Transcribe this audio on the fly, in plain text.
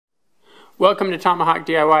Welcome to Tomahawk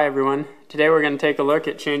DIY, everyone. Today we're going to take a look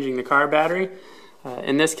at changing the car battery.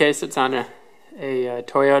 In this case it's on a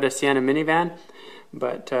Toyota Sienna minivan,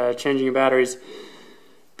 but changing a battery is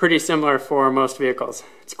pretty similar for most vehicles.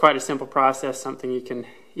 It's quite a simple process, something you can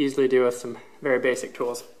easily do with some very basic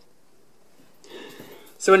tools.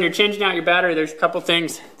 So when you're changing out your battery, there's a couple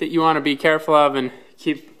things that you want to be careful of and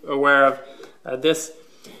keep aware of. This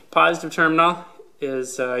positive terminal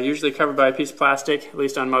is usually covered by a piece of plastic, at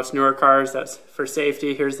least on most newer cars. That's for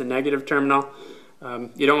safety. Here's the negative terminal.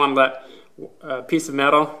 You don't want to let a piece of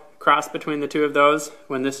metal cross between the two of those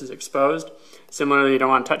when this is exposed. Similarly, you don't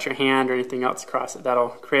want to touch your hand or anything else across it. That'll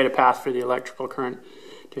create a path for the electrical current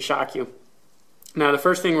to shock you. Now, the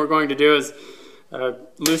first thing we're going to do is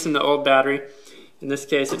loosen the old battery. In this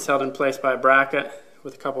case, it's held in place by a bracket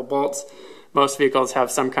with a couple bolts. Most vehicles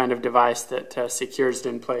have some kind of device that secures it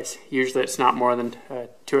in place. Usually it's not more than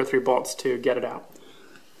 2 or 3 bolts to get it out.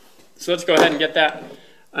 So let's go ahead and get that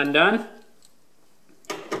undone.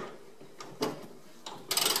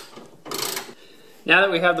 Now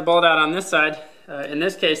that we have the bolt out on this side, in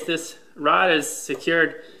this case this rod is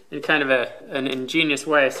secured in kind of an ingenious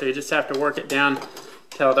way, so you just have to work it down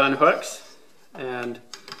till it unhooks, and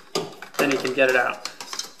then you can get it out.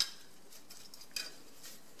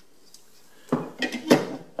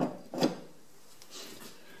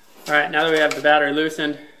 Alright, now that we have the battery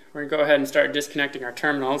loosened, we're going to go ahead and start disconnecting our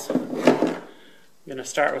terminals. I'm going to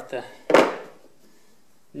start with the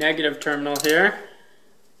negative terminal here.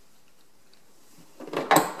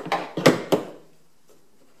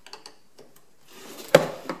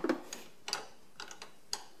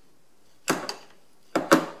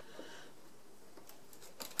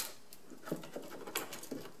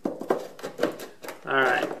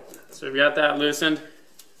 Alright, so we've got that loosened.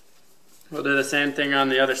 We'll do the same thing on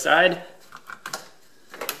the other side.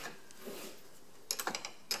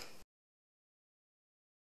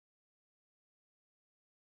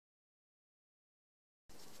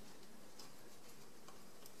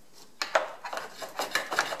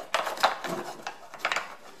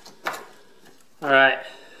 Alright,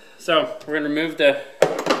 so we're going to remove the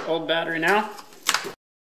old battery now.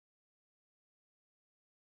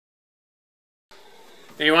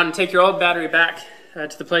 Now you want to take your old battery back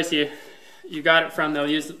to the place you got it from. They'll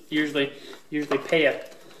usually pay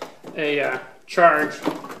a charge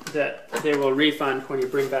that they will refund when you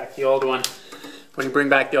bring back the old one.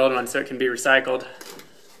 So it can be recycled.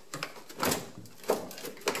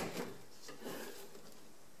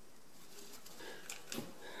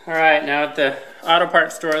 Alright, now at the auto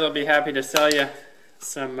parts store they'll be happy to sell you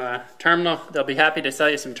some terminal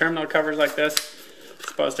covers like this. It's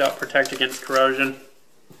supposed to help protect against corrosion.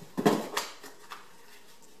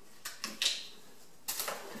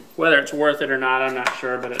 Whether it's worth it or not, I'm not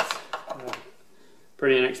sure, but it's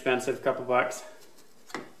pretty inexpensive, couple bucks.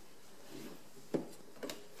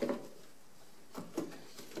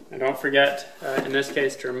 And don't forget, in this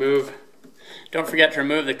case, to remove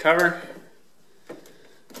the cover.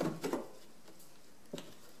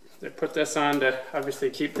 They put this on to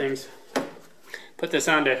obviously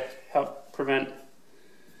help prevent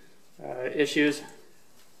issues.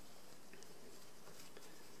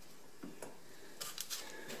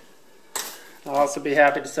 I'll also be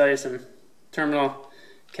happy to sell you some terminal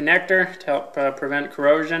connector to help prevent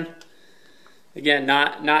corrosion. Again,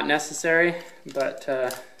 not necessary,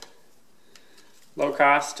 but low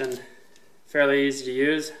cost and fairly easy to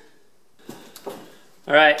use.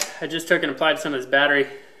 Alright, I just took and applied some of this battery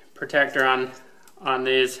protector on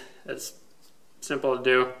these. It's simple to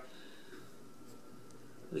do.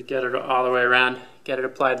 Just get it all the way around, get it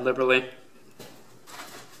applied liberally.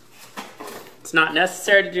 It's not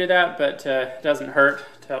necessary to do that, but it doesn't hurt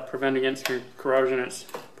to help prevent against corrosion. It's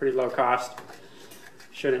pretty low cost.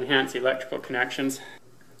 Should enhance electrical connections.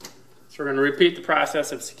 So we're going to repeat the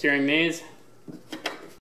process of securing these.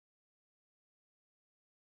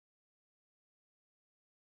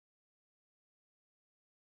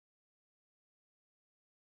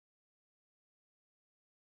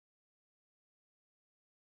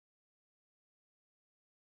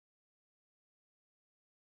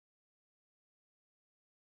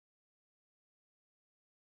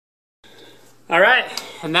 Alright,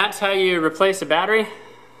 and that's how you replace a battery.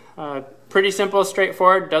 Pretty simple,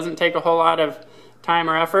 straightforward, doesn't take a whole lot of time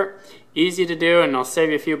or effort. Easy to do, and it'll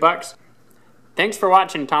save you a few bucks. Thanks for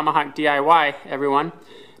watching Tomahawk DIY, everyone.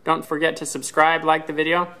 Don't forget to subscribe, like the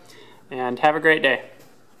video, and have a great day.